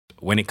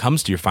when it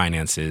comes to your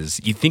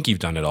finances, you think you've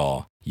done it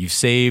all. You've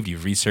saved,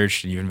 you've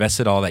researched, and you've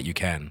invested all that you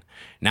can.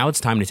 Now it's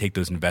time to take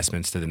those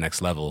investments to the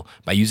next level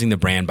by using the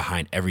brand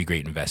behind every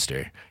great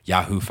investor,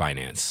 Yahoo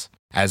Finance.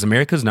 As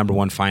America's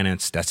 #1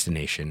 finance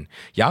destination,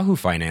 Yahoo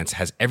Finance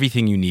has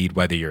everything you need,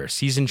 whether you're a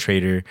seasoned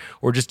trader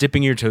or just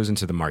dipping your toes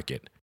into the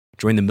market.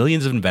 Join the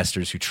millions of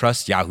investors who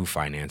trust Yahoo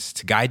Finance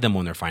to guide them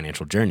on their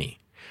financial journey.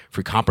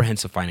 For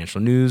comprehensive financial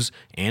news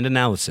and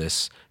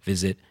analysis,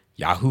 visit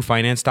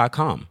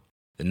yahoofinance.com,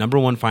 the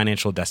 #1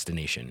 financial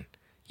destination,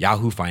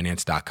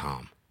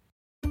 yahoofinance.com.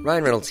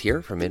 Ryan Reynolds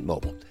here from Mint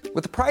Mobile.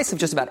 With the price of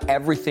just about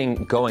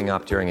everything going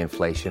up during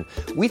inflation,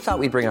 we thought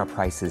we'd bring our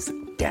prices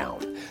down.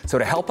 So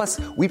to help us,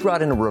 we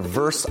brought in a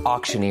reverse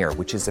auctioneer,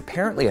 which is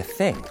apparently a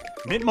thing.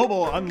 Mint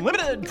Mobile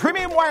Unlimited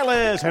Premium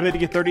Wireless. How to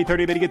get 30,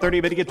 30, bit to get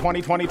 30, bit to get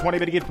 20, 20, 20,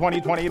 bit to get 20,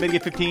 20, bit to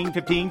get 15,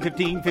 15,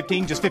 15,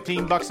 15, just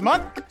 $15 a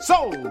month?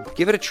 Sold!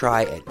 Give it a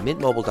try at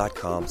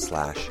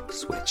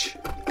mintmobile.com/switch.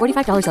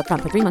 $45 up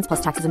front for 3 months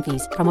plus taxes and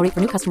fees. Promo rate for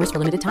new customers for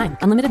limited time.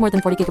 Unlimited more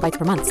than 40 gigabytes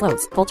per month.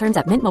 Slows full terms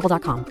at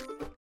mintmobile.com.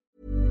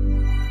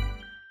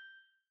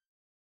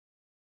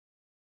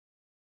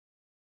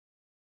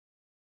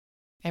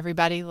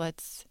 Everybody,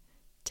 let's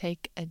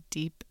take a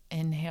deep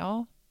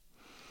inhale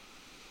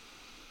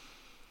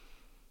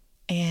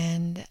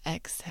and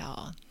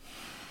exhale.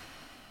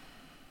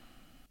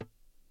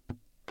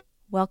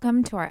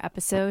 Welcome to our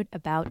episode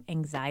about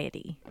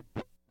anxiety.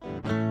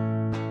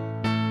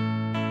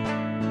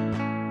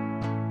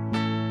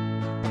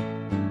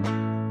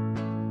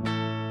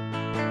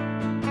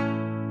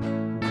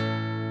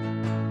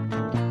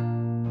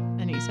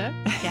 Anita?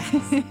 Yes.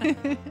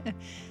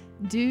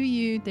 Do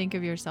you think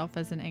of yourself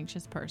as an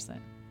anxious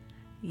person?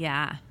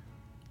 Yeah,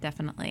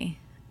 definitely.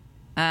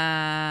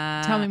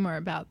 Tell me more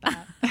about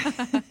that.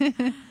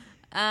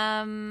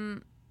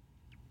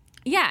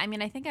 Yeah, I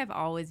mean, I think I've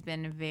always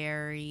been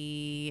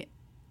very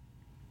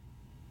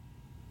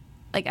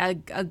like a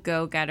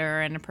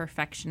go-getter and a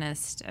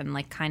perfectionist and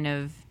like kind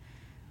of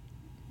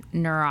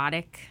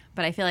neurotic.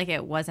 But I feel like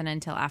it wasn't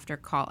until after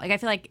college. Like I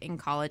feel like in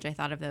college I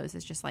thought of those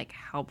as just like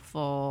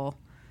helpful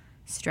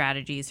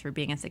strategies for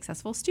being a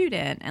successful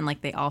student, and like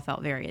they all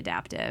felt very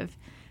adaptive.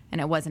 And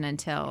it wasn't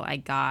until I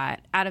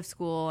got out of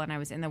school and I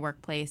was in the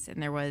workplace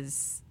and there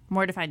was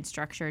more defined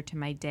structure to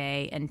my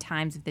day and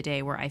times of the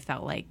day where I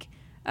felt like,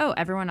 oh,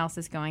 everyone else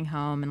is going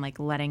home and like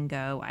letting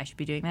go, I should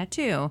be doing that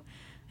too.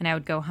 And I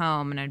would go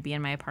home and I'd be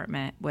in my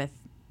apartment with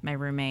my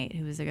roommate,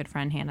 who was a good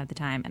friend, Hannah, at the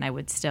time, and I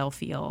would still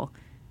feel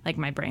like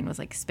my brain was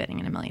like spinning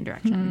in a million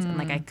directions and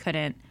like I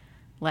couldn't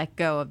let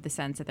go of the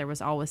sense that there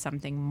was always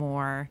something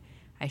more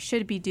I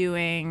should be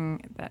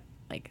doing, that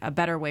like a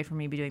better way for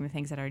me to be doing the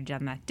things that I already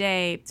done that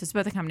day. So it's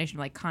both a combination of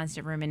like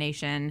constant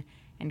rumination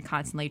and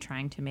constantly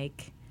trying to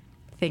make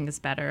things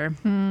better.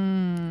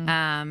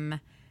 The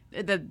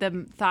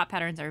thought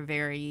patterns are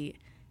very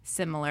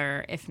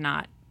similar, if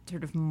not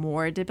sort of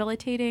more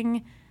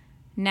debilitating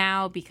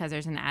now, because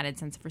there's an added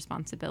sense of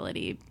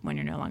responsibility when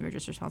you're no longer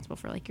just responsible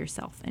for like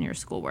yourself and your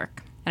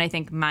schoolwork. And I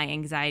think my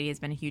anxiety has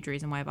been a huge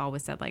reason why I've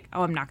always said like,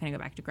 oh, I'm not going to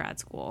go back to grad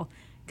school,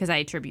 because I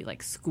attribute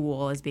like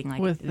school as being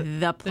like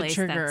the place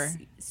that's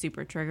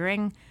super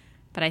triggering.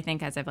 But I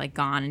think as I've like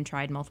gone and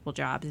tried multiple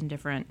jobs and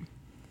different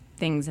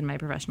things in my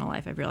professional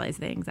life, I've realized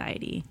the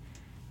anxiety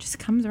just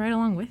comes right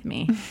along with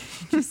me.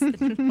 Just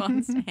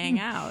wants to hang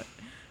out.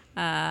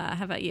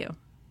 How about you?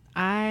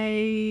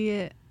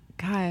 I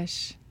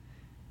guess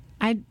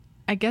I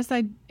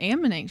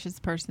am an anxious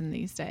person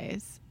these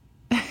days.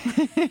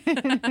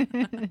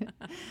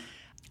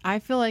 I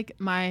feel like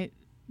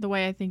the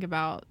way I think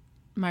about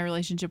my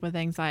relationship with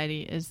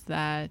anxiety is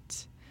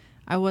that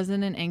I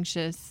wasn't an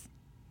anxious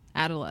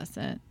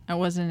adolescent. I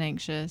wasn't an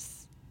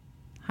anxious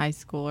high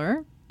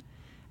schooler.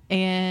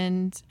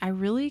 And I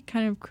really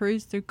kind of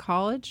cruised through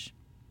college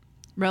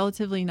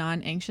relatively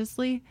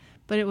non-anxiously.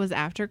 But it was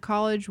after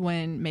college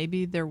when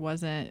maybe there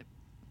wasn't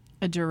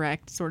a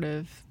direct sort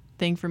of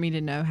thing for me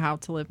to know how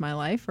to live my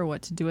life or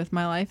what to do with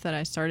my life that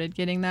I started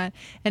getting that.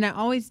 And I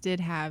always did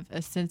have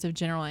a sense of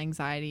general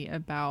anxiety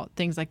about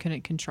things I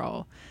couldn't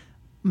control.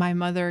 My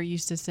mother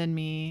used to send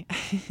me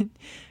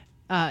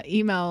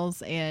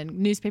emails and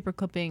newspaper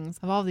clippings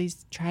of all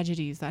these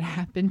tragedies that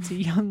happened to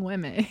young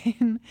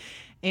women.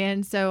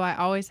 And so I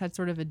always had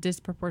sort of a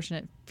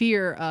disproportionate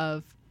fear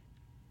of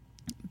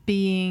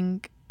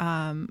being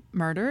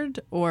murdered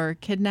or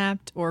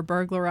kidnapped or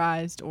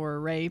burglarized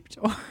or raped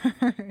or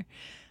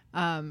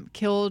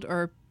killed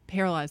or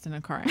paralyzed in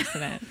a car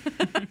accident.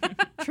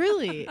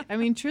 Truly,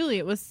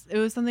 it was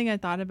something I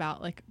thought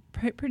about like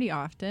pretty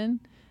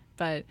often.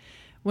 But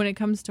when it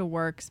comes to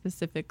work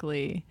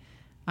specifically,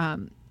 I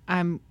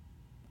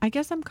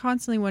guess I'm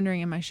constantly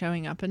wondering, am I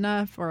showing up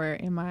enough, or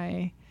am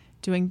I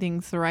doing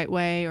things the right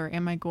way, or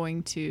am I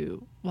going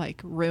to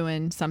like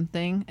ruin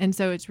something? And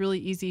so it's really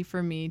easy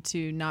for me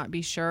to not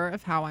be sure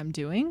of how I'm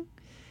doing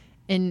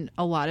in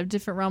a lot of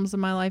different realms of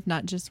my life,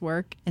 not just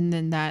work. And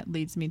then that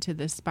leads me to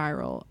this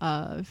spiral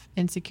of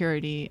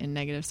insecurity and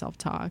negative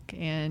self-talk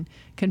and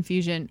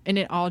confusion. And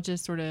it all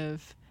just sort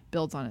of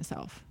builds on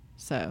itself.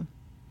 So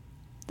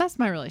that's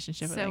my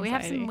relationship with So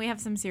anxiety. we have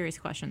some serious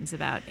questions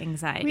about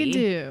anxiety. We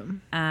do.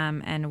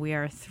 And we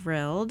are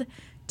thrilled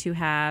to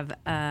have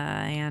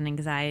an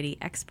anxiety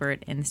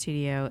expert in the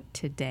studio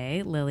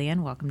today.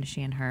 Lillian, welcome to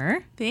She and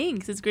Her.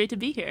 Thanks. It's great to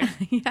be here.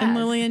 And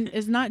Lillian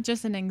is not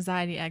just an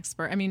anxiety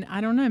expert. I mean,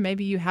 I don't know,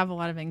 maybe you have a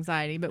lot of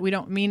anxiety, but we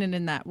don't mean it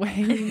in that way.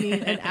 We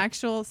mean an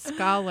actual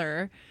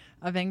scholar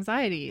of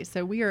anxiety.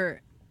 So we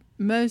are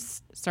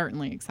most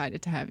certainly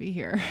excited to have you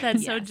here.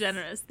 That's so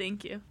generous.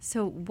 Thank you.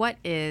 So what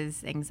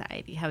is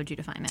anxiety? How would you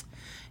define it?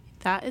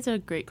 That is a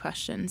great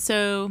question.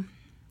 So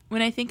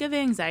when I think of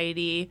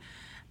anxiety,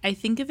 I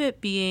think of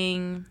it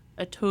being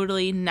a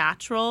totally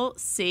natural,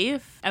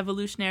 safe,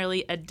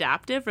 evolutionarily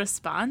adaptive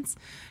response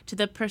to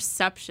the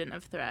perception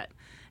of threat.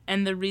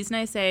 And the reason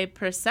I say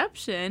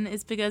perception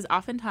is because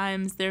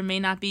oftentimes there may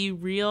not be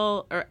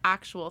real or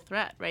actual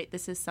threat, right?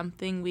 This is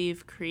something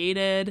we've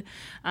created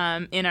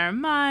in our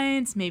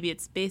minds. Maybe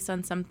it's based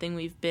on something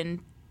we've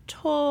been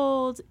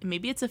told.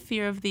 Maybe it's a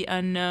fear of the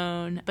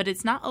unknown, but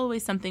it's not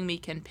always something we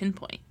can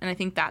pinpoint. And I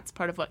think that's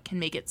part of what can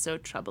make it so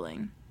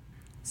troubling.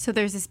 So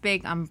there's this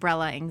big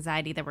umbrella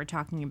anxiety that we're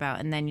talking about,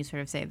 and then you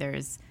sort of say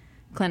there's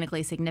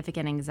clinically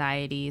significant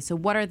anxiety. So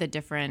what are the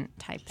different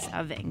types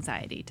of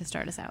anxiety to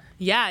start us out?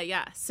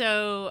 Yeah.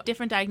 So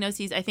different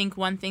diagnoses. I think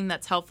one thing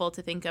that's helpful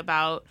to think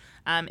about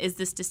is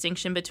this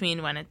distinction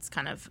between when it's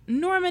kind of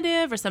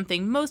normative or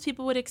something most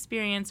people would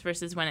experience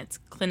versus when it's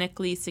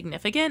clinically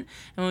significant.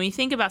 And when we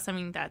think about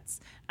something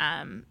that's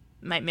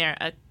might merit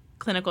a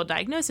clinical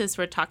diagnosis,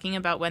 we're talking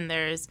about when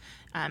there's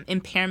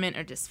impairment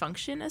or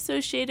dysfunction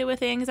associated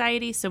with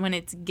anxiety. So when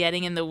it's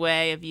getting in the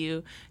way of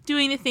you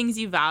doing the things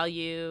you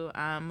value,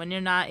 when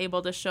you're not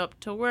able to show up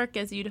to work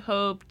as you'd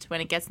hoped, when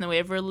it gets in the way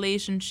of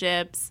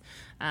relationships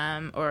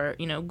or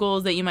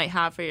goals that you might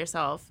have for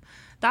yourself,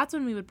 that's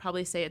when we would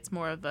probably say it's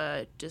more of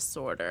a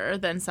disorder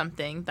than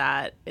something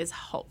that is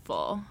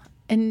helpful.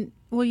 And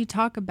will you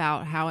talk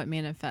about how it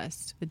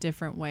manifests, the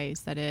different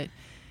ways that it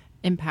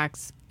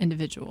impacts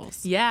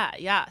individuals?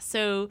 Yeah.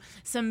 So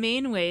some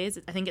main ways,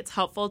 I think it's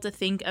helpful to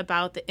think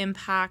about the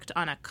impact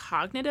on a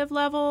cognitive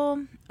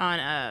level, on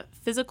a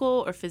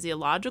physical or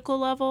physiological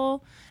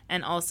level,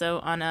 and also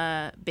on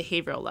a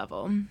behavioral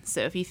level.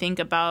 So if you think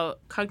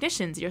about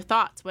cognitions, your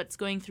thoughts, what's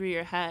going through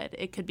your head,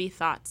 it could be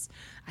thoughts,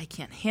 I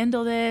can't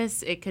handle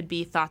this. It could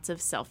be thoughts of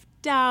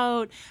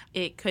self-doubt.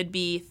 It could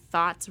be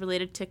thoughts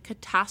related to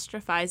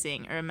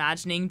catastrophizing or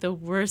imagining the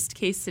worst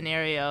case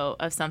scenario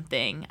of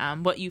something,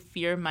 what you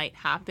fear might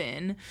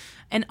happen.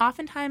 And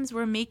oftentimes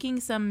we're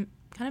making some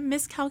kind of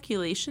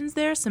miscalculations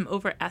there, some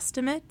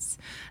overestimates,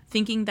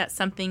 thinking that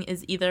something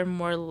is either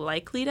more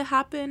likely to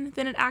happen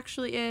than it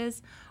actually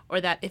is,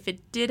 or that if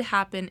it did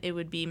happen, it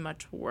would be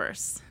much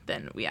worse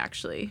than we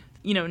actually,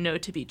 know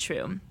to be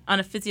true. On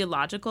a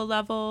physiological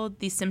level,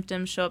 these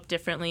symptoms show up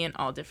differently in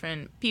all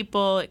different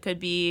people. It could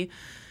be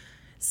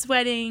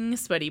sweating,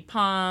 sweaty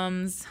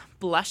palms,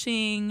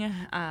 blushing.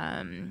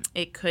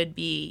 It could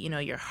be,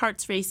 your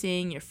heart's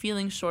racing, you're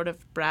feeling short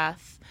of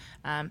breath.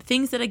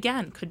 Things that,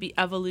 again, could be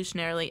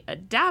evolutionarily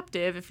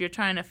adaptive if you're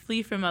trying to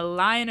flee from a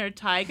lion or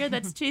tiger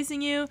that's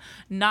chasing you.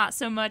 Not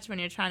so much when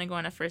you're trying to go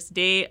on a first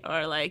date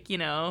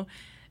or,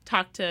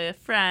 talk to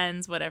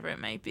friends, whatever it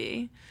might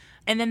be.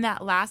 And then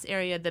that last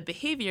area, the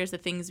behaviors, the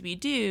things we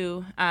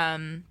do,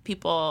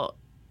 people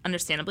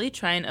understandably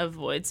try and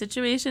avoid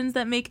situations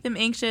that make them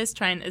anxious,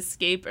 try and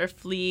escape or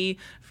flee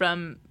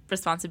from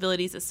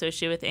responsibilities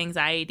associated with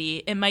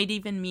anxiety. It might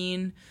even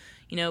mean,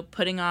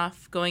 putting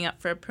off going up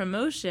for a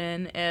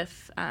promotion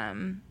if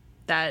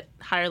that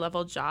higher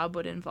level job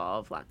would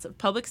involve lots of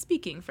public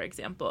speaking, for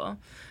example.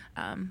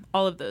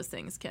 All of those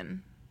things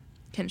can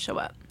show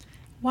up.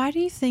 Why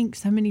do you think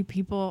so many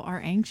people are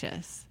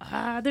anxious?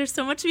 There's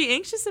so much to be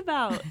anxious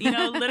about.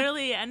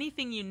 Literally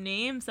anything you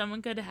name,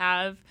 someone could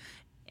have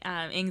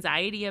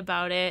anxiety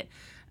about it.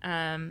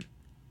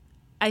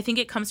 I think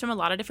it comes from a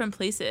lot of different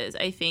places.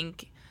 I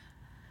think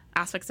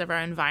aspects of our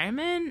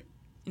environment,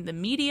 the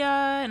media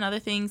and other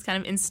things kind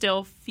of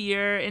instill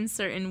fear in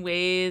certain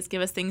ways,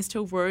 give us things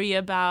to worry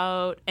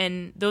about.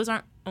 And those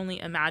aren't only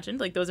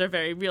imagined. Those are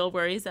very real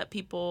worries that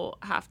people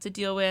have to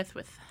deal with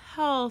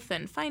health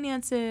and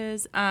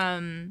finances.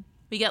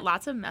 We get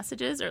lots of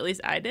messages, or at least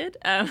I did,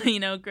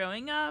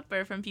 growing up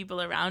or from people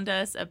around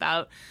us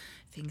about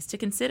things to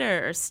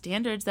consider or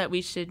standards that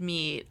we should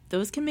meet.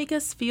 Those can make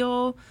us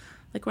feel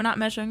like we're not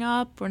measuring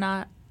up. We're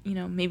not,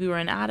 maybe we're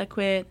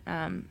inadequate.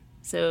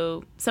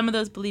 So some of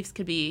those beliefs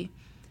could be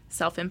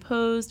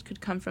self-imposed, could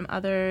come from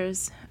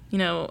others.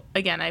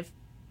 Again, I've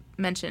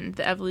mentioned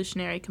the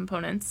evolutionary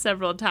components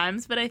several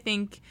times, but I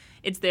think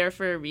it's there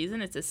for a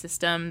reason. It's a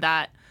system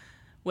that,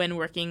 when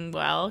working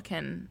well,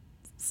 can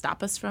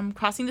stop us from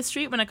crossing the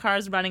street when a car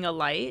is running a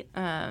light.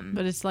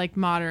 But it's like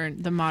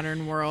the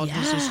modern world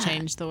has just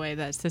changed the way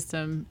that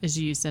system is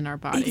used in our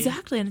body.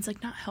 Exactly, and it's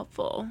not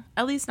helpful,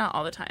 at least not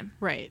all the time.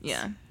 Right.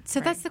 Yeah. So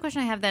that's the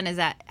question I have then, is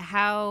that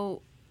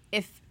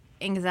if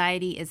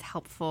anxiety is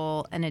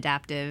helpful and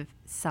adaptive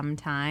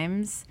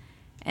sometimes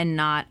and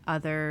not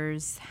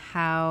others,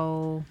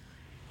 how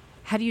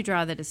do you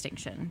draw the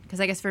distinction? Because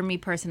I guess for me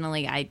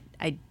personally, I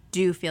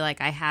do feel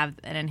like I have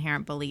an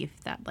inherent belief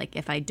that like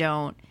if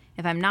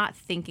I'm not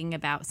thinking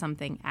about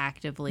something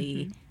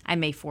actively, I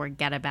may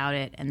forget about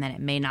it and then it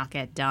may not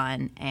get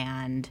done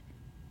and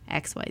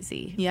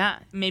XYZ. Yeah.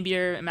 Maybe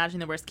you're imagining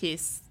the worst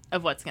case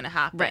of what's going to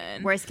happen.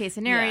 Right. Worst case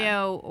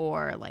scenario,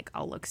 or like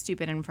I'll look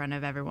stupid in front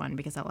of everyone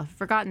because I'll have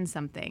forgotten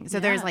something. So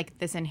there's like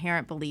this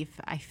inherent belief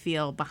I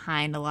feel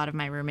behind a lot of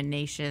my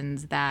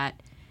ruminations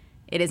that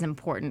it is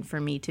important for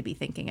me to be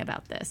thinking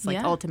about this.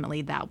 Like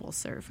ultimately that will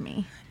serve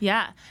me.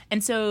 Yeah.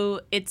 And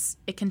so it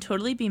can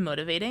totally be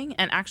motivating.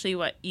 And actually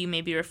what you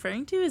may be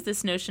referring to is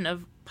this notion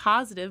of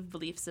positive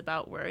beliefs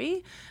about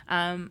worry,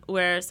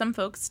 where some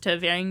folks to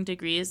varying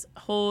degrees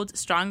hold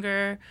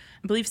stronger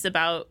beliefs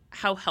about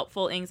how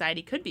helpful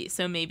anxiety could be.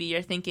 So maybe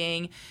you're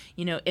thinking,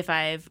 if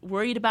I've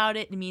worried about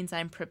it, it means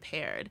I'm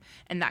prepared.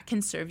 And that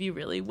can serve you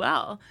really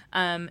well.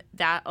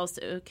 That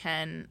also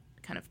can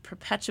kind of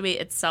perpetuate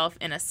itself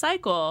in a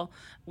cycle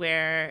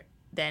where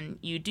then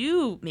you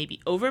do maybe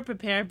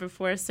over-prepare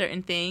before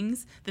certain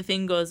things, the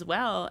thing goes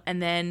well,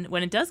 and then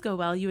when it does go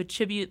well, you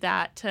attribute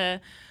that to,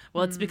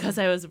 well, it's because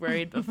I was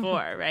worried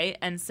before, right?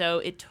 And so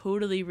it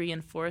totally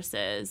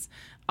reinforces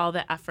all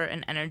the effort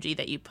and energy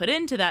that you put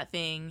into that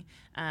thing.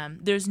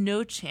 There's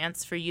no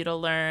chance for you to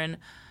learn,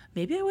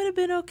 maybe I would have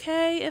been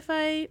okay if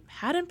I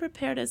hadn't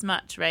prepared as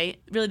much, right?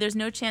 Really, there's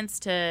no chance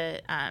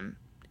to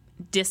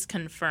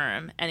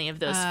disconfirm any of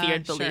those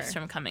feared beliefs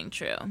from coming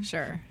true.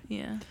 Sure.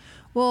 Yeah.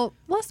 Well,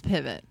 let's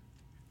pivot.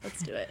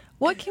 Let's do it.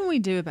 What can we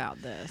do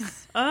about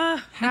this?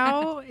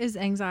 How is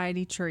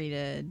anxiety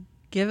treated?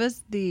 Give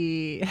us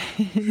the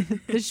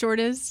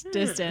shortest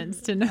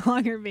distance to no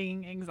longer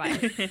being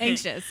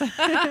anxious.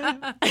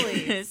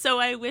 Please. So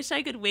I wish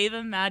I could wave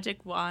a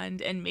magic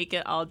wand and make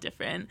it all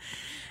different.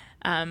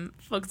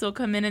 Folks will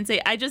come in and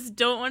say, I just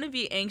don't want to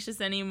be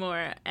anxious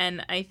anymore.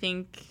 And I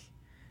think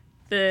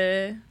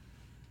the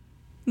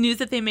news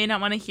that they may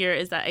not want to hear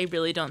is that I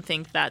really don't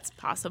think that's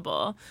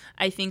possible.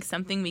 I think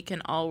something we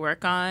can all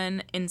work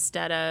on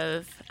instead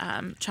of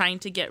trying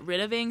to get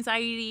rid of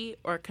anxiety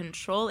or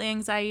control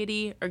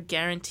anxiety or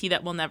guarantee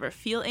that we'll never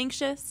feel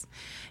anxious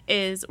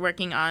is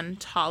working on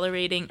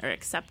tolerating or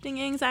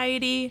accepting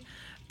anxiety,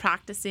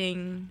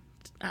 practicing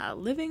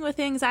living with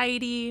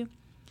anxiety,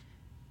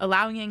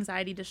 allowing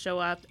anxiety to show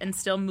up, and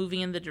still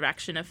moving in the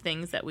direction of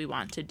things that we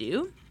want to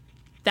do.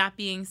 That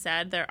being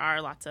said, there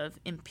are lots of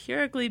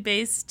empirically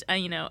based,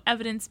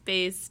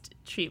 evidence-based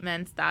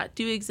treatments that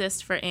do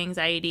exist for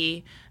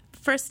anxiety.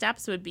 First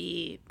steps would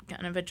be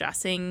kind of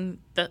addressing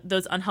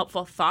those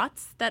unhelpful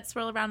thoughts that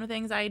swirl around with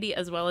anxiety,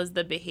 as well as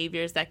the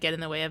behaviors that get in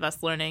the way of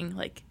us learning,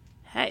 like,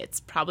 hey, it's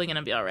probably going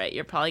to be all right.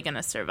 You're probably going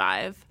to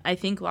survive. I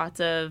think lots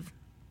of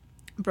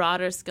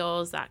broader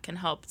skills that can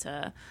help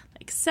to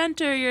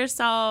center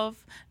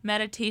yourself,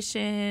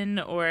 meditation,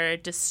 or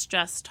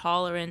distress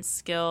tolerance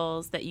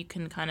skills that you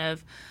can kind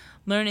of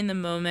learn in the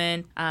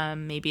moment.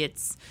 Maybe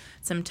it's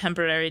some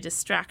temporary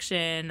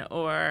distraction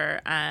or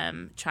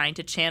trying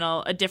to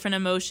channel a different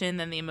emotion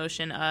than the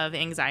emotion of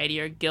anxiety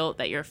or guilt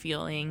that you're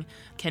feeling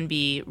can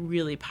be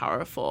really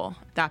powerful.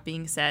 That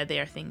being said, they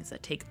are things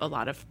that take a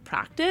lot of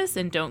practice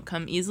and don't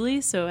come easily.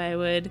 So I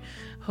would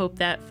hope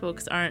that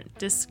folks aren't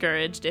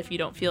discouraged if you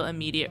don't feel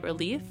immediate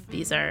relief.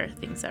 These are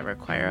things that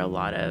require a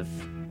lot of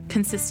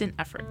consistent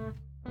effort.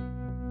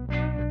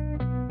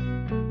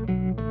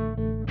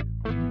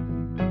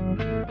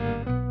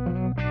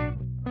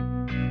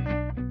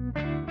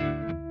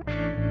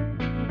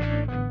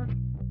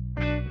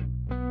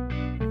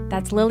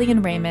 That's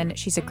Lillian Raymond.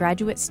 She's a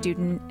graduate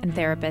student and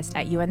therapist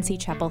at UNC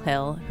Chapel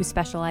Hill who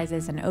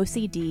specializes in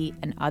OCD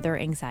and other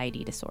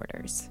anxiety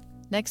disorders.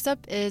 Next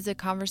up is a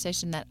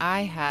conversation that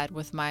I had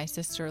with my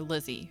sister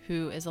Lizzie,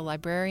 who is a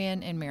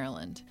librarian in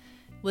Maryland.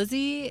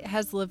 Lizzie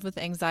has lived with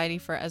anxiety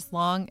for as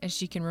long as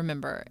she can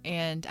remember,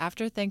 and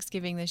after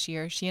Thanksgiving this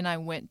year, she and I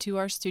went to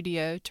our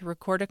studio to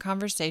record a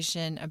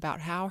conversation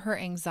about how her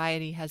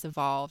anxiety has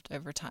evolved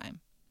over time.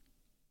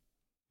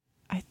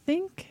 I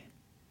think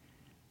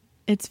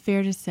it's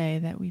fair to say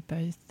that we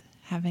both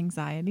have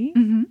anxiety.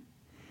 Mm-hmm.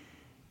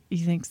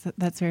 You think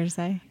that's fair to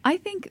say? I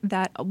think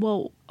that,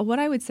 well, what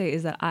I would say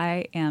is that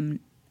I am,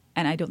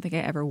 and I don't think I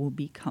ever will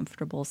be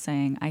comfortable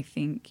saying I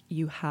think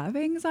you have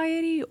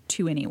anxiety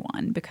to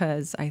anyone,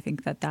 because I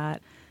think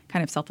that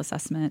kind of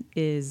self-assessment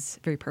is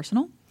very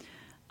personal.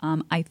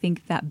 I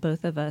think that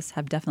both of us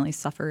have definitely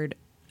suffered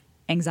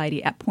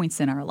anxiety at points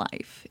in our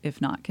life,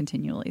 if not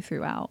continually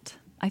throughout.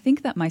 I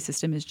think that my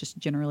system is just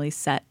generally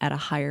set at a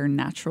higher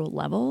natural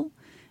level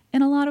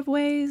in a lot of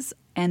ways,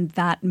 and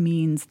that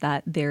means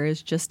that there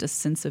is just a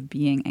sense of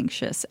being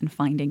anxious and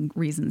finding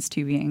reasons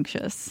to be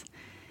anxious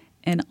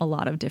in a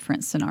lot of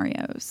different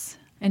scenarios.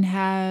 And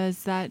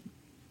has that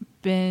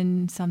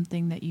been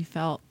something that you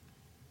felt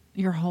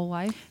your whole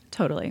life?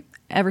 Totally.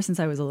 Ever since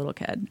I was a little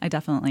kid. I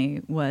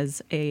definitely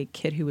was a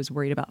kid who was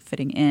worried about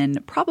fitting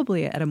in,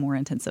 probably at a more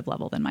intensive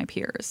level than my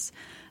peers.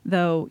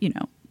 Though,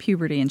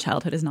 puberty and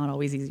childhood is not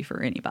always easy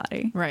for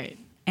anybody. Right.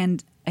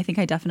 And I think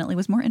I definitely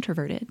was more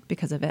introverted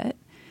because of it.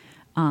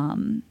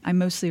 I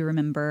mostly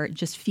remember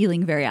just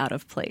feeling very out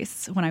of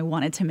place when I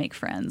wanted to make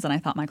friends, and I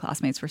thought my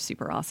classmates were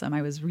super awesome.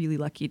 I was really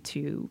lucky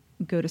to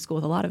go to school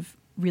with a lot of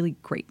really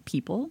great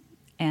people,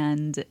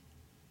 and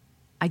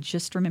I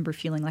just remember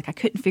feeling like I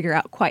couldn't figure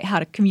out quite how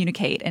to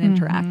communicate and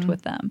interact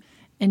with them.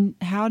 And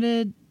how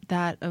did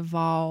that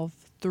evolve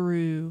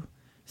through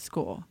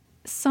school?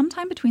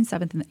 Sometime between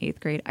 7th and the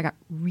 8th grade, I got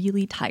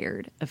really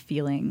tired of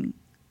feeling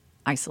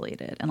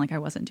isolated and like I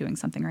wasn't doing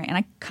something right. And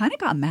I kind of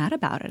got mad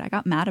about it. I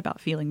got mad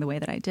about feeling the way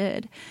that I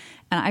did.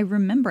 And I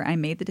remember I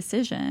made the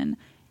decision,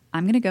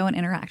 I'm going to go and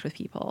interact with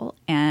people.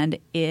 And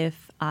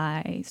if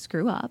I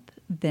screw up,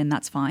 then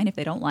that's fine. If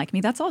they don't like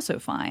me, that's also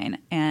fine.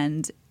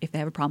 And if they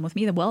have a problem with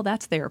me, then, well,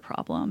 that's their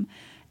problem.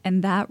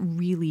 And that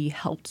really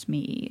helped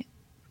me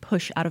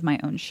push out of my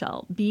own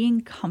shell.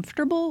 Being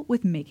comfortable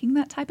with making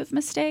that type of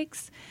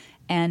mistakes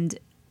and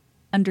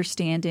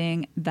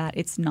understanding that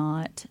it's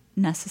not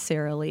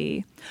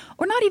necessarily,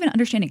 or not even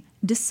understanding,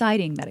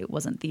 deciding that it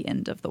wasn't the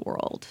end of the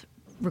world,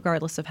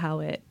 regardless of how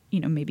it,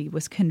 maybe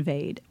was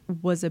conveyed,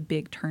 was a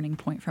big turning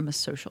point from a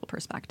social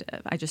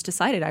perspective. I just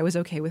decided I was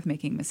okay with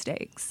making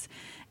mistakes.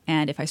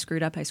 And if I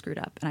screwed up, I screwed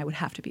up, and I would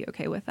have to be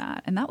okay with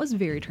that. And that was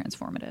very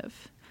transformative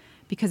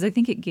because I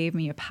think it gave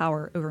me a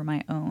power over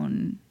my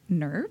own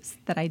nerves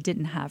that I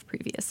didn't have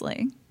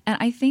previously. And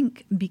I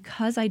think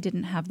because I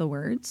didn't have the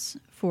words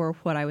for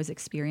what I was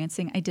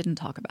experiencing, I didn't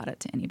talk about it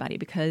to anybody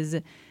because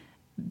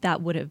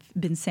that would have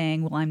been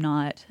saying, well, I'm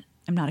not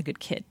a good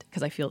kid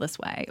because I feel this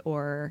way,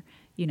 or,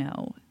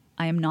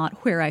 I am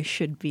not where I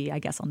should be, I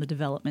guess, on the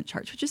development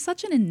chart, which is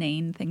such an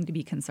inane thing to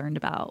be concerned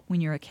about when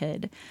you're a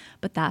kid.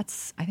 But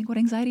that's, I think, what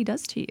anxiety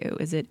does to you,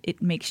 is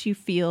it makes you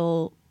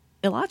feel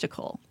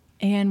illogical.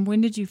 And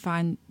when did you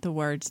find the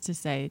words to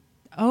say,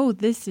 oh,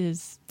 this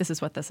is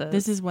what this is.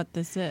 This is what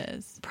this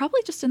is?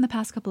 Probably just in the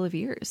past couple of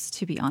years,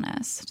 to be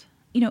honest.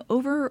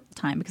 Over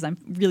time, because I'm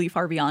really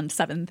far beyond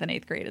 7th and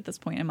 8th grade at this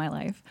point in my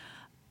life,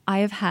 I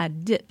have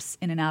had dips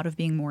in and out of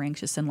being more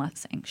anxious and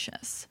less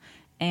anxious.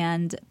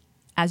 And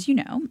as you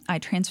know, I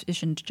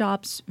transitioned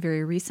jobs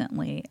very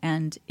recently,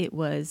 and it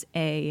was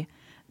a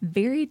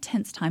very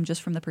tense time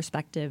just from the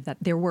perspective that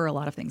there were a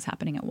lot of things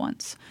happening at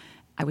once.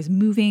 I was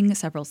moving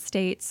several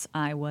states.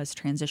 I was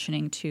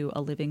transitioning to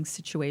a living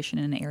situation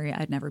in an area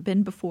I'd never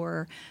been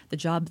before. The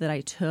job that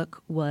I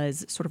took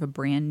was sort of a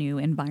brand new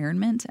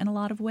environment in a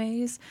lot of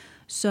ways.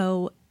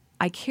 So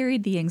I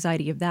carried the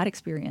anxiety of that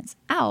experience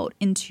out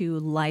into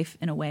life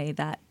in a way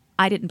that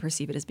I didn't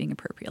perceive it as being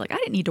appropriate. Like, I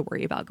didn't need to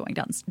worry about going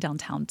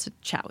downtown to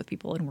chat with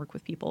people and work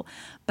with people,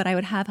 but I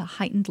would have a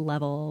heightened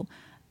level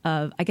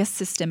of, I guess,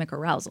 systemic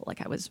arousal.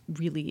 Like, I was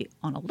really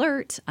on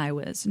alert. I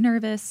was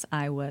nervous.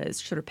 I was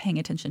sort of paying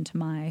attention to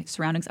my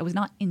surroundings. I was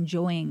not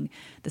enjoying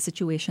the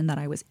situation that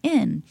I was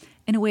in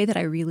a way that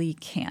I really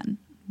can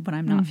when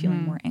I'm not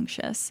feeling more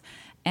anxious.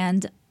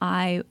 And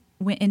I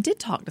went and did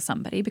talk to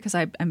somebody, because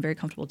I'm very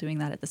comfortable doing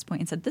that at this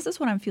point, and said, this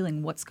is what I'm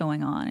feeling, what's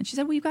going on? And she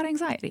said, well, you've got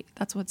anxiety.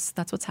 That's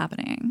what's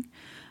happening.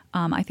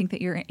 I think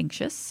that you're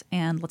anxious,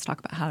 and let's talk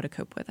about how to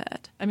cope with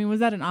it. I mean,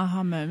 was that an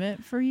aha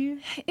moment for you?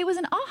 It was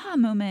an aha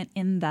moment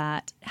in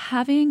that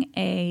having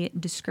a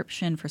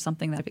description for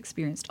something that I've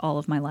experienced all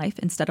of my life,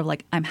 instead of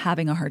like, I'm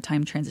having a hard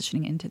time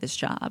transitioning into this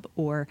job,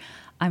 or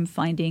I'm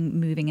finding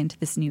moving into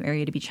this new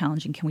area to be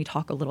challenging. Can we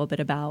talk a little bit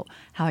about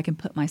how I can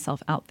put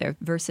myself out there,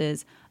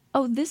 versus,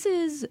 oh, this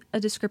is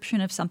a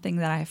description of something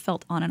that I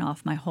felt on and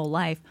off my whole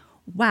life.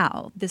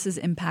 Wow, this has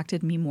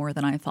impacted me more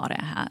than I thought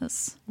it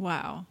has.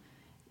 Wow.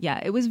 Yeah,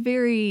 it was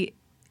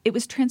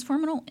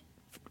transformational.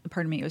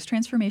 Pardon me. It was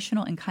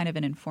transformational in kind of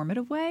an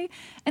informative way.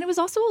 And it was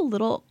also a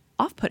little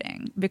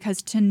off-putting,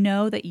 because to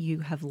know that you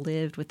have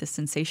lived with this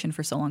sensation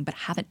for so long but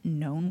haven't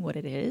known what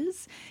it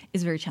is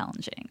very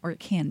challenging, or it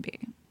can be.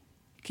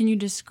 Can you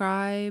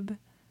describe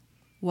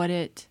what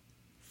it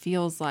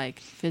feels like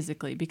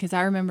physically? Because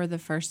I remember the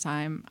first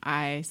time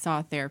I saw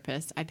a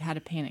therapist, I'd had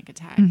a panic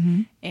attack.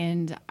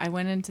 And I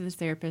went into this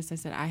therapist. I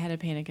said, I had a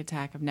panic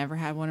attack. I've never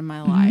had one in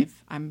my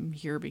life. I'm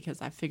here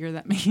because I figure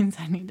that means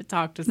I need to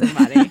talk to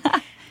somebody.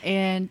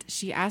 And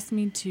she asked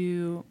me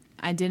to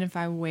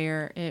identify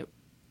where it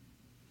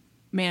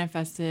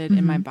manifested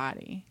in my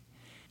body.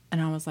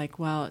 And I was like,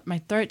 well, my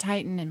throat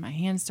tightened and my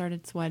hands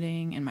started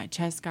sweating and my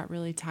chest got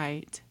really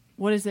tight.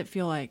 What does it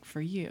feel like for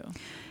you?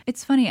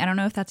 It's funny. I don't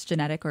know if that's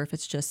genetic or if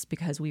it's just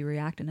because we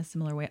react in a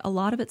similar way. A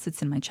lot of it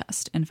sits in my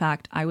chest. In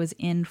fact, I was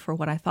in for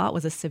what I thought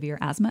was a severe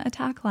asthma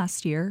attack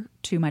last year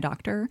to my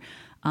doctor.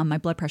 My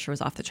blood pressure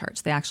was off the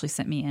charts. They actually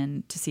sent me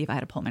in to see if I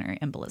had a pulmonary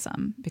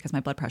embolism because my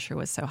blood pressure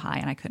was so high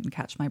and I couldn't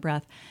catch my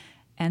breath.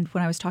 And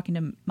when I was talking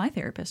to my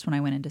therapist, when I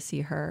went in to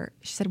see her,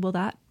 she said, well,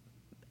 that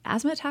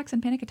asthma attacks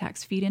and panic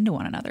attacks feed into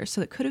one another.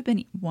 So it could have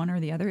been one or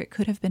the other. It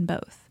could have been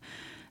both.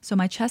 So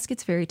my chest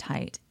gets very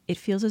tight. It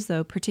feels as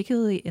though,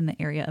 particularly in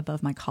the area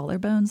above my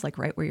collarbones, like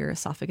right where your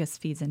esophagus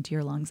feeds into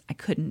your lungs, I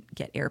couldn't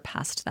get air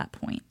past that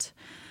point.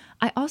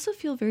 I also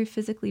feel very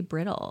physically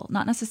brittle,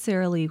 not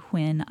necessarily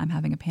when I'm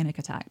having a panic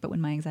attack, but when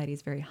my anxiety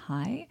is very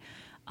high.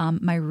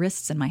 My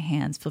wrists and my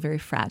hands feel very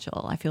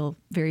fragile. I feel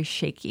very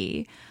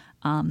shaky.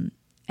 And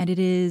it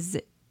is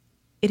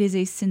it is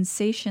a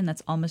sensation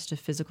that's almost a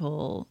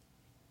physical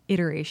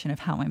iteration of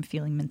how I'm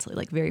feeling mentally,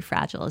 like very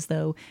fragile, as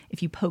though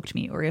if you poked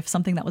me or if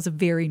something that was a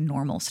very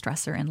normal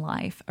stressor in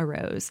life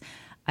arose,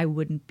 I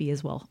wouldn't be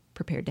as well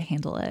prepared to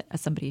handle it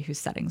as somebody whose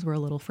settings were a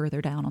little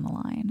further down on the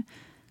line.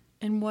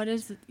 And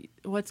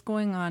what's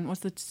going on?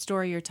 What's the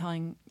story you're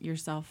telling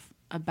yourself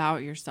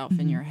about yourself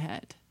in your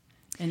head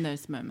in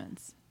those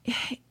moments?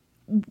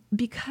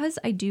 Because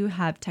I do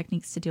have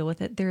techniques to deal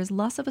with it, there's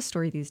less of a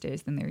story these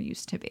days than there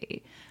used to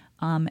be.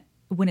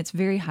 When it's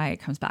very high, it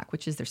comes back,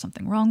 which is there's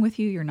something wrong with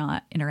you. You're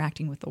not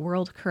interacting with the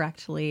world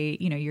correctly.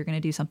 You know, you're going to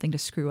do something to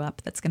screw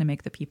up that's going to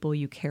make the people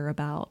you care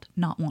about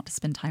not want to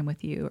spend time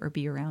with you or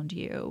be around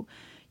you.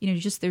 You know,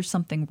 just there's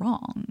something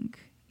wrong.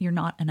 You're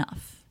not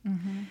enough.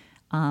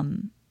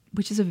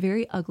 Which is a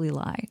very ugly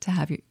lie to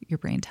have your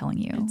brain telling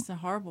you. It's a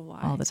horrible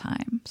lie. All the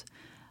time.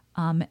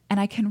 And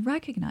I can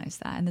recognize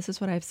that. And this is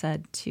what I've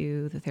said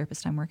to the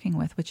therapist I'm working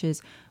with, which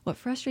is what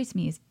frustrates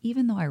me is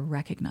even though I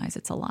recognize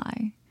it's a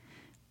lie,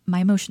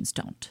 my emotions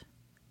don't.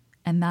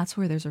 And that's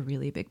where there's a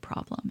really big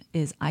problem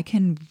is I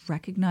can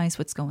recognize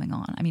what's going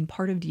on. I mean,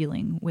 part of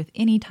dealing with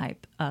any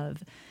type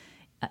of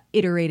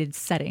iterated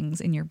settings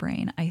in your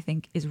brain, I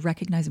think, is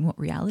recognizing what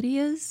reality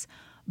is.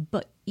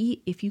 But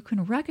if you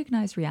can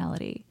recognize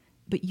reality,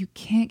 but you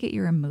can't get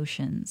your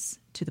emotions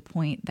to the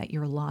point that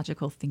your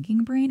logical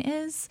thinking brain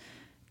is,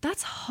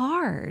 that's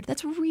hard.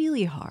 That's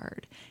really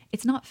hard.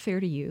 It's not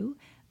fair to you.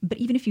 But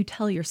even if you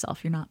tell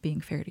yourself you're not being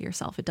fair to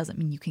yourself, it doesn't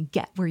mean you can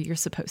get where you're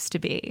supposed to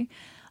be.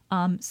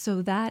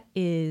 So that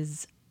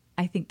is,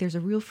 I think there's a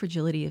real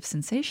fragility of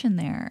sensation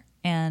there.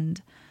 And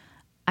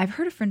I've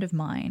heard a friend of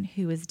mine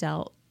who has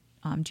dealt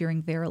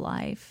during their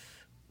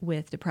life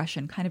with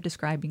depression, kind of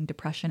describing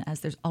depression as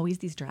there's always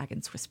these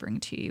dragons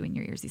whispering to you in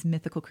your ears, these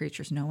mythical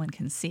creatures no one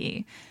can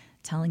see,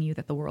 telling you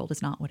that the world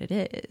is not what it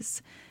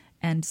is.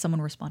 And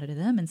someone responded to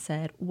them and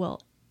said,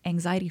 well,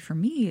 anxiety for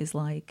me is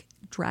like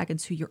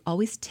dragons who you're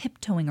always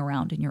tiptoeing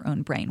around in your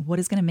own brain. What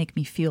is going to make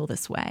me feel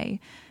this way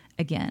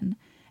again?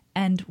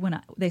 And when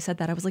they said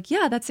that, I was like,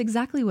 yeah, that's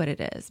exactly what it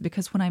is.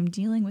 Because when I'm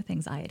dealing with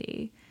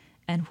anxiety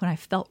and when I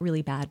felt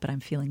really bad, but I'm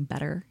feeling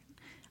better,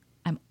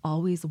 I'm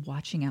always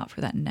watching out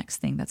for that next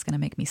thing that's going to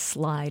make me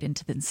slide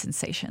into the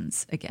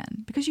sensations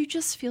again. Because you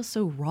just feel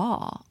so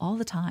raw all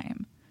the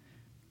time.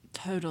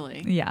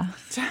 Totally. Yeah.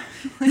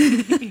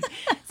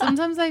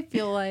 Sometimes I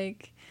feel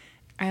like,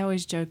 I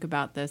always joke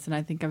about this, and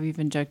I think I've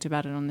even joked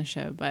about it on the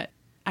show, but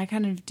I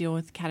kind of deal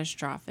with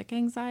catastrophic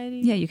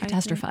anxiety. Yeah, you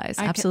catastrophize.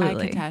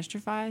 Absolutely. I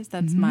catastrophize.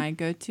 That's my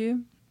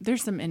go-to.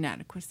 There's some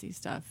inadequacy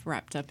stuff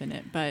wrapped up in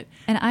it, but...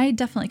 And I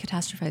definitely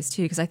catastrophize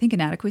too, because I think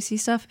inadequacy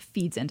stuff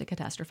feeds into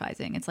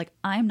catastrophizing. It's like,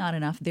 I'm not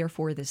enough,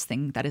 therefore this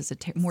thing that is a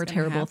more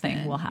terrible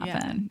thing will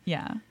happen.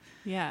 Yeah.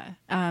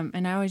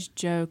 And I always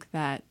joke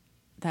that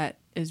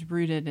is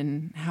rooted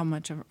in how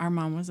much of our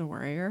mom was a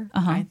worrier,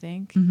 I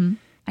think.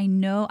 I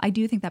know, I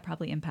do think that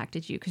probably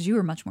impacted you because you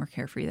were much more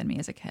carefree than me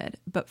as a kid.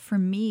 But for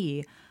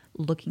me,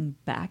 looking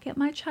back at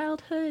my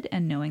childhood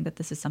and knowing that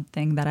this is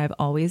something that I've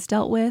always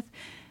dealt with,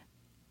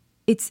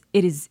 it's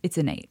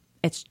innate.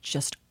 It's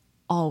just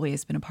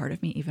always been a part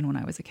of me, even when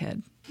I was a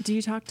kid. Do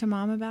you talk to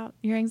mom about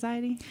your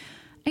anxiety?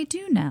 I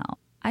do now.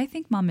 I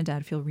think mom and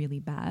dad feel really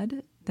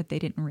bad that they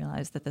didn't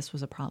realize that this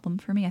was a problem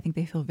for me. I think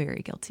they feel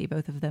very guilty.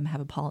 Both of them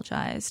have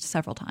apologized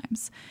several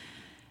times.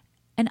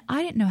 And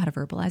I didn't know how to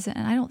verbalize it,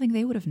 and I don't think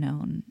they would have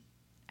known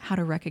how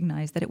to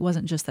recognize that it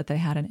wasn't just that they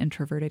had an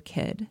introverted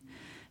kid.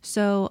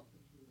 So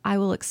I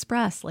will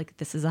express, like,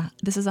 this is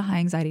a high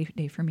anxiety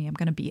day for me. I'm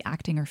going to be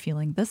acting or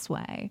feeling this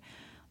way.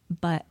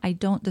 But I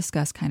don't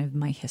discuss kind of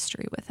my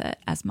history with it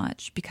as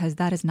much because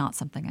that is not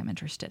something I'm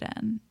interested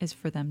in, is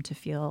for them to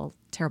feel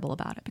terrible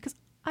about it because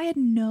I had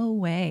no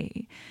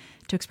way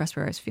to express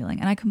where I was feeling.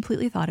 And I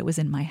completely thought it was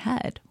in my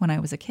head when I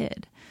was a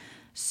kid.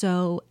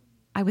 So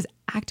I was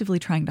actively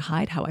trying to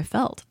hide how I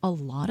felt a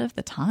lot of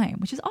the time,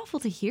 which is awful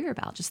to hear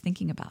about just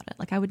thinking about it.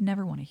 Like I would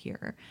never want to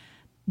hear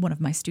one of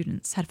my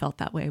students had felt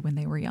that way when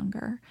they were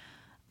younger.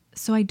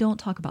 So I don't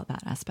talk about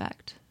that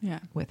aspect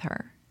with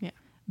her. Yeah.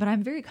 But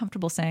I'm very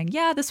comfortable saying,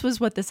 yeah, this was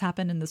what this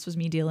happened and this was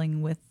me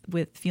dealing with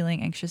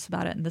feeling anxious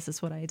about it and this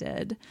is what I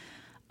did.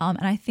 And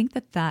I think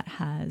that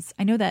has,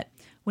 I know that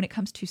when it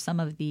comes to some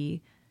of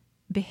the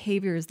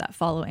behaviors that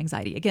follow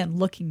anxiety, again,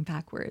 looking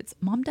backwards,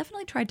 mom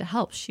definitely tried to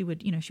help. She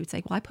would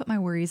say, well, I put my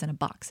worries in a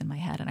box in my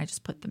head and I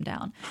just put them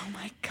down. Oh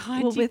my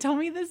God, you told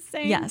me the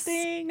same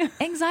thing.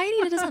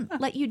 Anxiety doesn't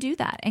let you do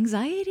that.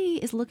 Anxiety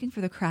is looking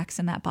for the cracks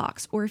in that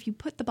box. Or if you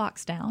put the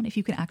box down, if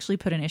you can actually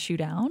put an issue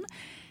down,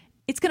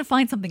 it's going to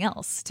find something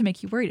else to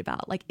make you worried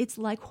about. Like it's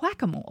like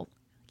whack-a-mole.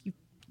 You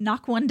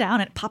knock one down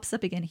and it pops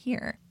up again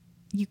here.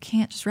 You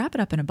can't just wrap it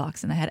up in a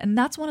box in the head. And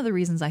that's one of the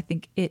reasons I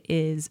think it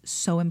is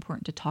so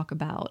important to talk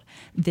about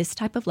this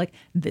type of like,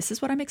 this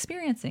is what I'm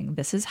experiencing.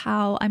 This is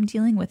how I'm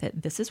dealing with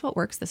it. This is what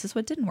works. This is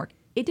what didn't work.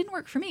 It didn't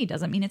work for me.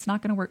 Doesn't mean it's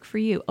not going to work for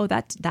you. Oh,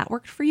 that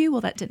worked for you?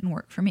 Well, that didn't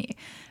work for me.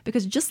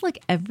 Because just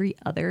like every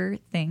other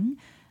thing,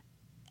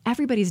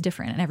 everybody's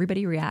different and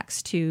everybody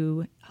reacts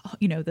to,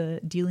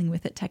 the dealing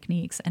with it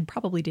techniques and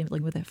probably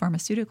dealing with it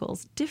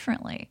pharmaceuticals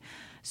differently.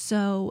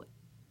 So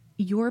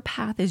your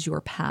path is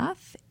your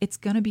path. It's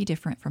going to be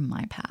different from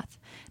my path.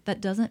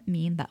 That doesn't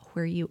mean that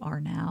where you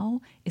are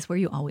now is where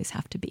you always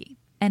have to be.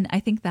 And I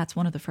think that's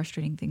one of the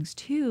frustrating things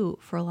too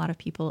for a lot of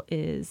people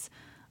is,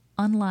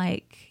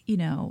 unlike,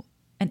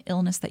 an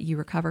illness that you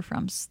recover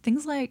from,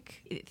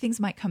 things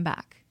might come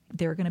back.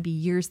 There are going to be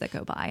years that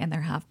go by, and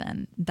there have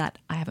been, that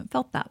I haven't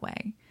felt that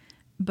way.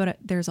 But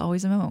there's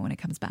always a moment when it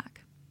comes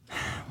back.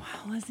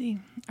 Wow, Lizzie,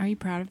 are you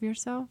proud of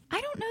yourself?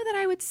 I don't know that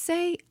I would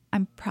say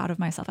I'm proud of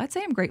myself. I'd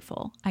say I'm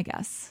grateful, I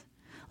guess.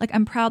 Like,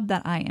 I'm proud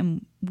that I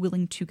am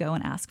willing to go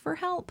and ask for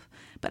help,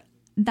 but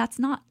that's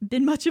not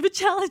been much of a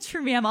challenge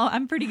for me.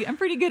 I'm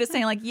pretty good at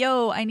saying, like,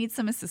 yo, I need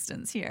some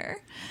assistance here.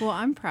 Well,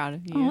 I'm proud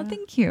of you. Oh,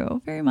 thank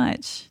you very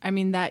much. I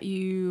mean, that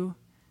you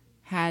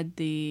had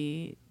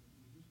the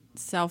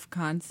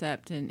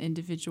self-concept and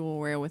individual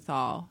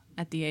wherewithal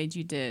at the age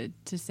you did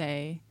to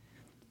say,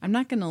 I'm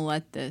not going to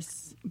let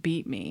this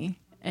beat me,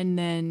 and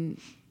then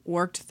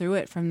worked through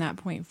it from that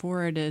point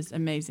forward is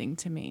amazing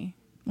to me.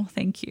 Well,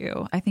 thank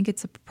you. I think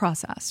it's a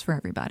process for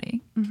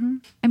everybody. Mm-hmm.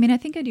 I mean, I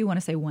think I do want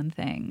to say one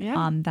thing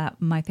Yeah.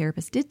 that my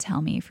therapist did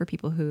tell me for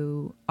people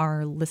who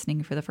are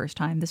listening for the first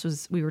time.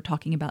 We were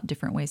talking about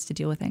different ways to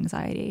deal with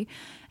anxiety.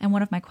 And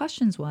one of my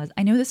questions was,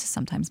 I know this is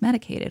sometimes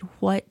medicated.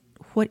 What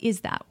is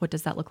that? What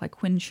does that look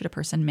like? When should a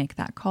person make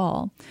that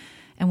call?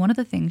 And one of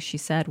the things she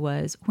said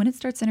was, when it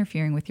starts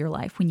interfering with your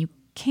life, when you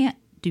can't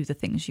do the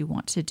things you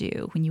want to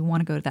do, when you want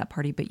to go to that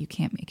party but you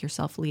can't make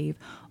yourself leave,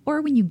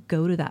 or when you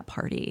go to that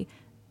party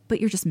but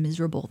you're just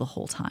miserable the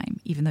whole time,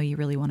 even though you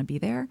really want to be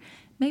there,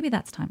 maybe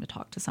that's time to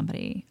talk to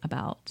somebody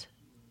about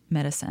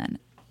medicine.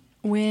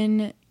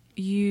 When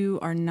you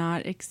are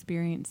not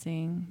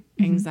experiencing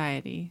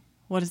anxiety,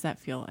 what does that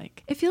feel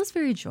like? It feels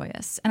very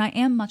joyous, and I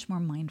am much more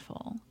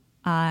mindful.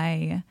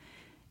 I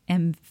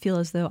feel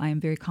as though I am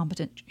very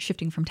competent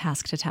shifting from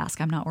task to task.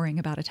 I'm not worrying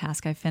about a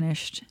task I've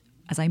finished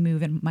as I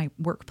move in my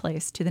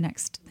workplace to the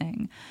next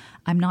thing.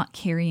 I'm not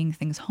carrying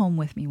things home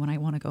with me when I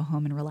want to go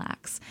home and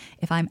relax.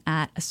 If I'm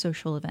at a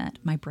social event,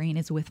 my brain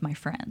is with my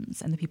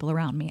friends and the people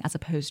around me, as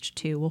opposed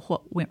to, well,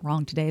 what went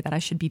wrong today that I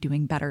should be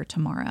doing better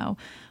tomorrow?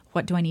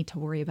 What do I need to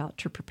worry about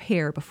to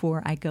prepare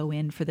before I go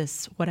in for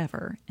this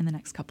whatever in the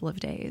next couple of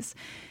days?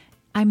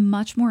 I'm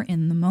much more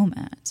in the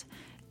moment.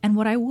 And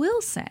what I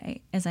will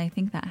say is, I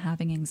think that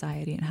having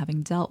anxiety and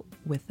having dealt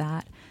with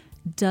that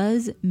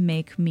does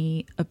make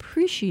me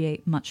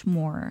appreciate much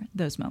more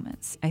those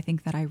moments. I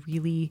think that I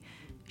really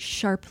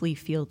sharply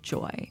feel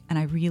joy, and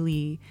I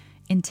really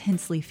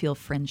intensely feel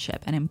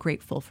friendship, and I'm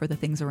grateful for the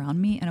things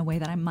around me in a way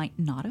that I might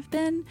not have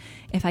been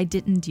if I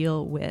didn't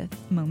deal with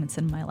moments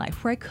in my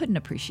life where I couldn't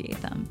appreciate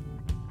them.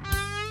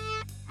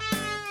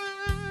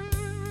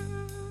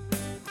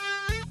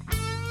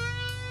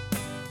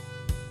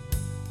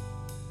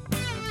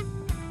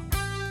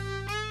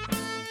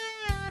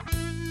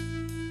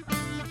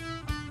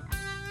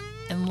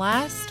 And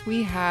last,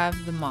 we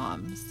have the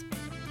moms.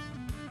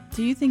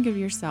 Do you think of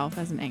yourself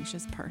as an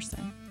anxious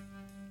person?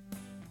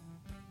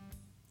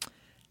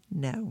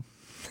 No.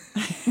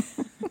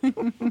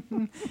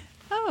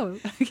 Oh,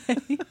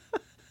 okay.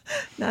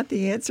 Not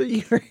the answer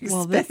you were expecting.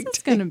 Well, this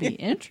is going to be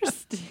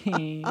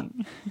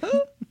interesting.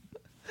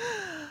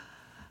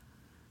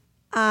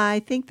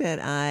 I think that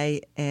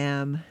I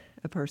am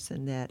a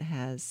person that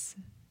has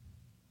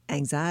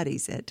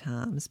anxieties at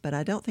times, but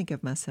I don't think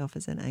of myself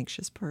as an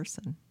anxious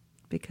person,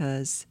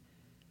 because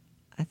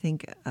I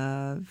think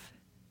of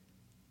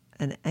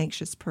an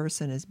anxious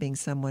person as being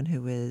someone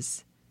who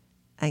is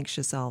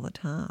anxious all the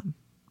time.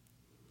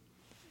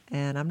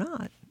 And I'm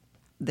not.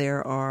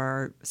 There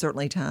are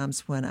certainly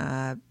times when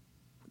I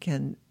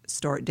can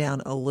start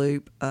down a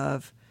loop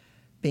of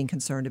being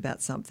concerned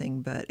about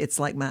something, but it's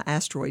like my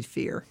asteroid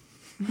fear.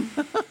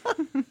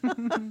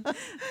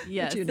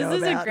 Yes, you know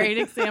this is a about. great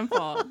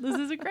example. This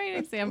is a great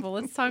example.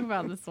 Let's talk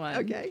about this one.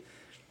 Okay.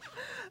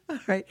 All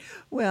right.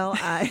 Well,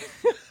 that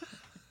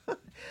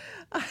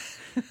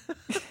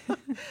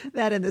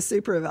and the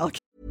supervolcano.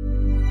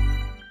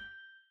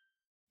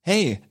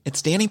 Hey,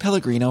 it's Danny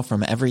Pellegrino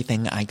from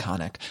Everything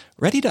Iconic.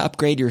 Ready to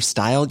upgrade your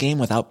style game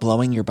without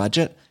blowing your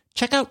budget?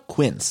 Check out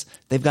Quince.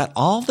 They've got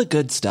all the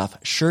good stuff,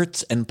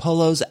 shirts and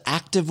polos,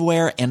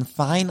 activewear, and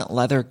fine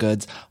leather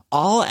goods,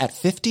 all at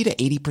 50 to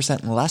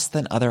 80% less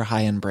than other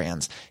high-end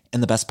brands.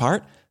 And the best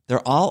part?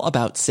 They're all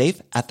about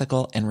safe,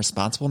 ethical, and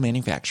responsible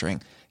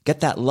manufacturing.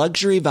 Get that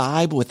luxury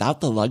vibe without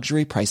the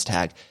luxury price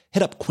tag.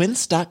 Hit up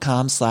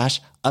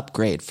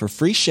quince.com/upgrade for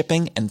free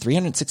shipping and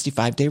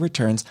 365-day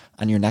returns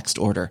on your next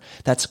order.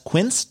 That's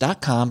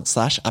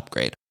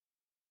quince.com/upgrade.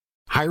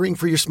 Hiring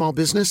for your small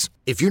business?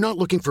 If you're not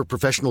looking for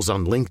professionals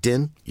on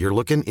LinkedIn, you're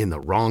looking in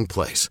the wrong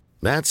place.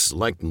 That's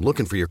like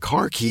looking for your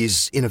car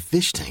keys in a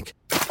fish tank.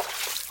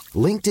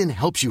 LinkedIn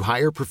helps you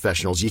hire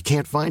professionals you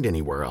can't find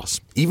anywhere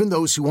else, even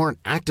those who aren't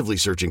actively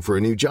searching for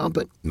a new job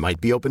but might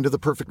be open to the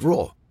perfect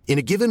role. In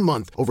a given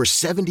month, over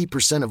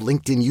 70% of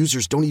LinkedIn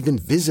users don't even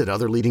visit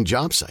other leading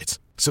job sites.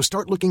 So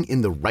start looking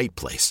in the right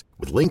place.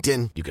 With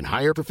LinkedIn, you can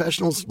hire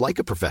professionals like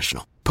a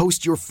professional.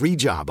 Post your free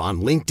job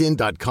on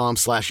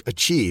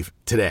linkedin.com/achieve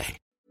today.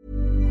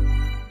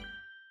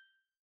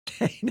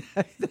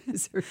 No,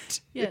 those are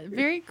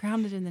very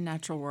grounded in the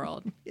natural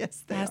world.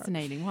 Yes,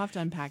 fascinating. We'll have to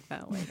unpack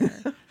that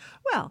later.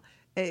 Well,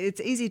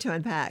 it's easy to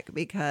unpack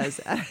because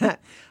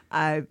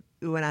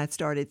when I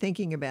started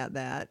thinking about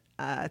that,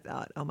 I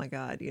thought, oh my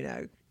God,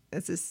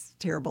 this is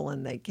terrible,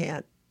 and they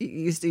can't.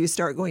 You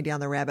start going down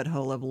the rabbit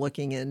hole of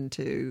looking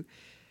into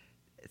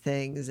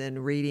things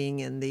and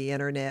reading, and the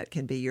internet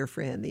can be your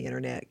friend. The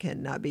internet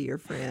cannot be your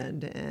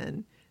friend,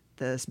 and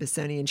the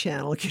Smithsonian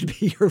Channel can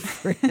be your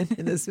friend,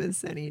 and the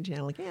Smithsonian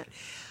Channel can't.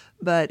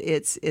 But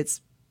it's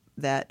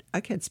that I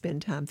can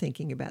spend time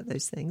thinking about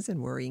those things and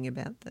worrying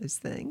about those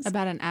things.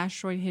 About an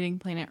asteroid hitting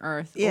planet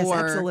Earth. Yes, or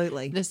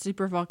absolutely. The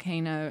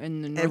supervolcano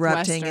in the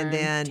erupting, northwestern and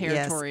then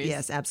territories.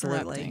 Yes,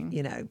 absolutely.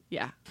 Erupting.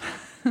 Yeah.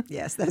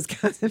 Yes, those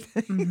kinds of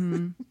things.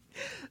 Mm-hmm.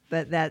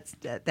 But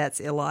that's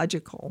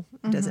illogical.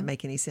 It doesn't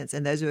make any sense.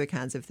 And those are the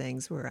kinds of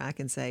things where I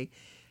can say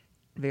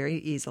very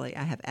easily,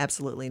 I have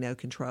absolutely no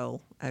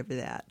control over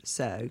that.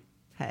 So,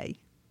 hey,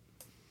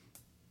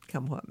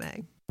 come what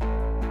may.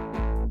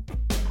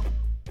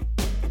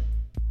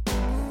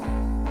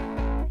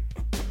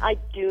 I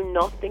do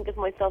not think of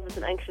myself as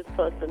an anxious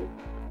person.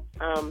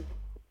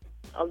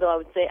 Although I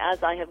would say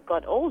as I have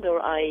got older,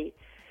 I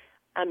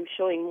am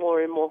showing more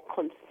and more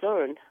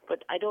concern.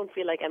 But I don't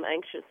feel like I'm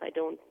anxious. I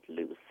don't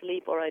lose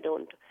sleep, or I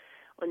don't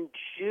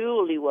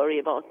unduly worry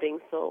about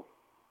things. So,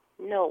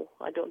 no,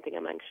 I don't think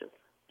I'm anxious.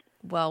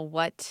 Well,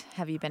 what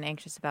have you been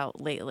anxious about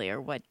lately,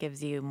 or what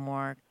gives you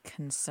more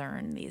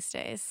concern these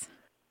days?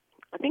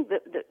 I think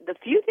the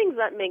few things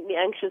that make me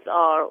anxious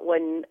are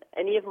when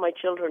any of my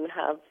children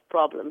have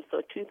problems.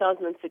 So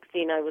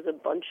 2016, I was a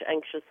bunch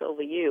anxious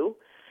over you.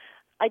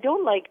 I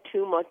don't like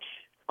too much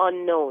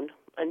unknown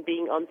and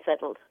being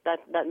unsettled.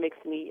 That makes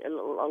me a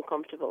little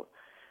uncomfortable.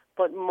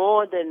 But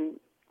more than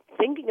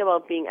thinking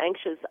about being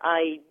anxious,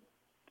 I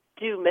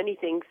do many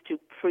things to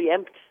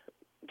preempt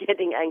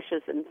getting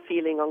anxious and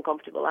feeling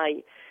uncomfortable.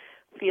 I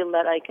feel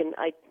that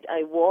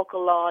I walk a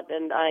lot,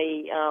 and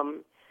I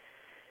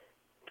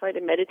try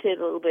to meditate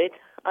a little bit.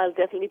 I'll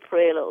definitely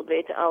pray a little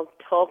bit. I'll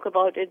talk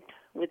about it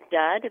with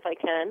Dad if I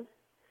can.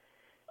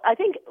 I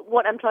think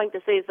what I'm trying to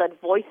say is that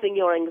voicing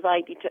your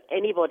anxiety to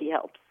anybody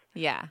helps.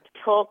 Yeah.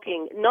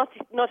 Talking, not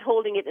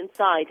holding it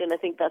inside, and I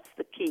think that's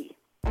the key.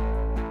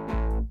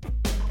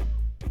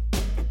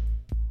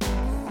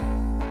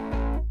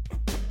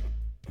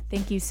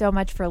 Thank you so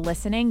much for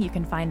listening. You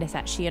can find us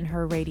at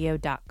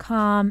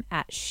sheandherradio.com,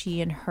 at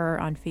sheandher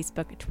on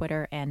Facebook,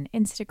 Twitter, and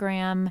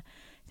Instagram.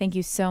 Thank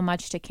you so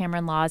much to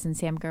Cameron Laws and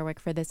Sam Gerwick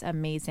for this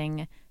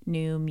amazing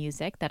new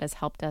music that has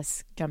helped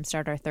us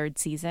jumpstart our third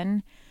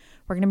season.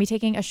 We're going to be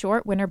taking a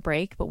short winter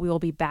break, but we will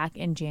be back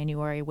in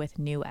January with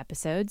new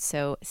episodes,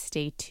 so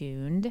stay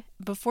tuned.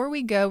 Before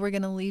we go, we're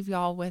going to leave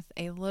y'all with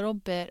a little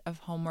bit of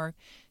homework.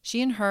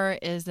 She and Her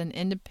is an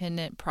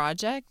independent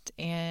project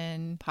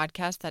and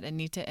podcast that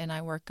Anita and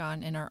I work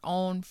on in our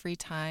own free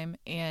time,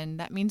 and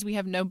that means we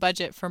have no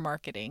budget for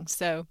marketing,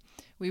 so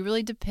we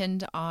really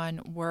depend on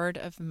word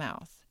of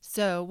mouth.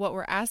 So what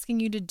we're asking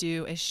you to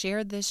do is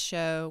share this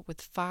show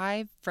with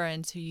 5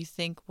 friends who you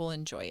think will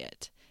enjoy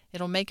it.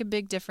 It'll make a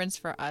big difference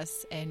for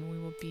us, and we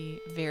will be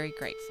very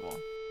grateful.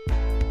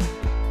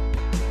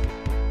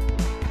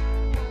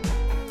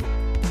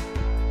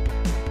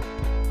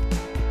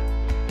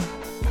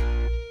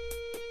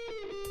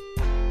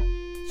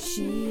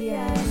 She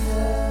and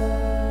Her.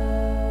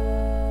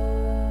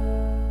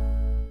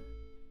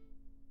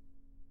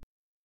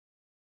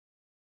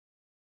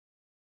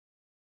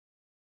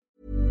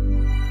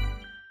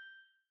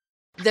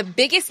 The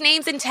biggest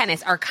names in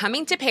tennis are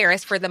coming to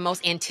Paris for the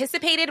most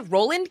anticipated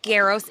Roland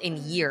Garros in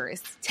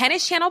years.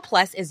 Tennis Channel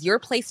Plus is your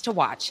place to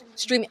watch.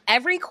 Stream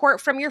every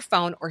court from your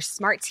phone or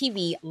smart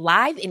TV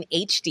live in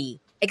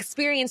HD.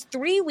 Experience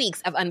 3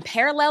 weeks of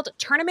unparalleled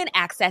tournament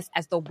access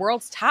as the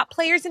world's top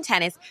players in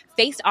tennis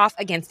face off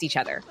against each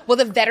other. Will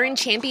the veteran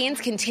champions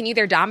continue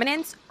their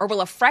dominance, or will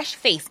a fresh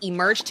face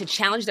emerge to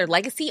challenge their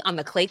legacy on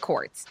the clay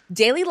courts?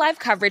 Daily live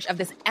coverage of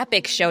this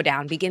epic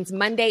showdown begins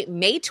Monday,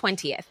 May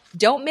 20th.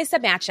 Don't miss a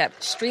matchup.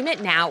 Stream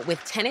it now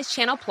with Tennis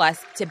Channel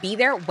Plus to be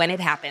there when it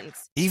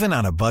happens. Even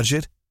on a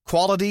budget,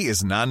 quality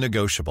is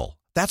non-negotiable.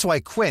 That's why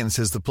Quince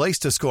is the place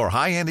to score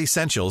high-end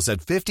essentials at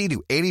 50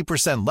 to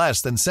 80%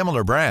 less than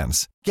similar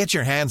brands. Get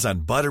your hands on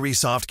buttery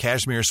soft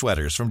cashmere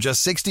sweaters from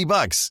just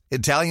 $60,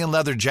 Italian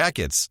leather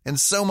jackets, and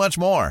so much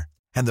more.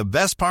 And the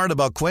best part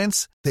about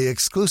Quince, they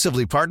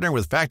exclusively partner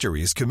with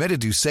factories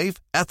committed to safe,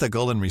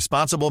 ethical, and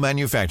responsible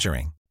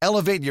manufacturing.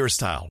 Elevate your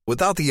style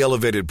without the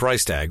elevated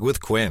price tag with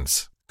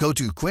Quince. Go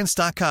to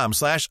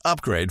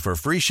quince.com/upgrade for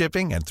free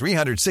shipping and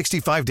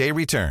 365-day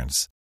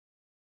returns.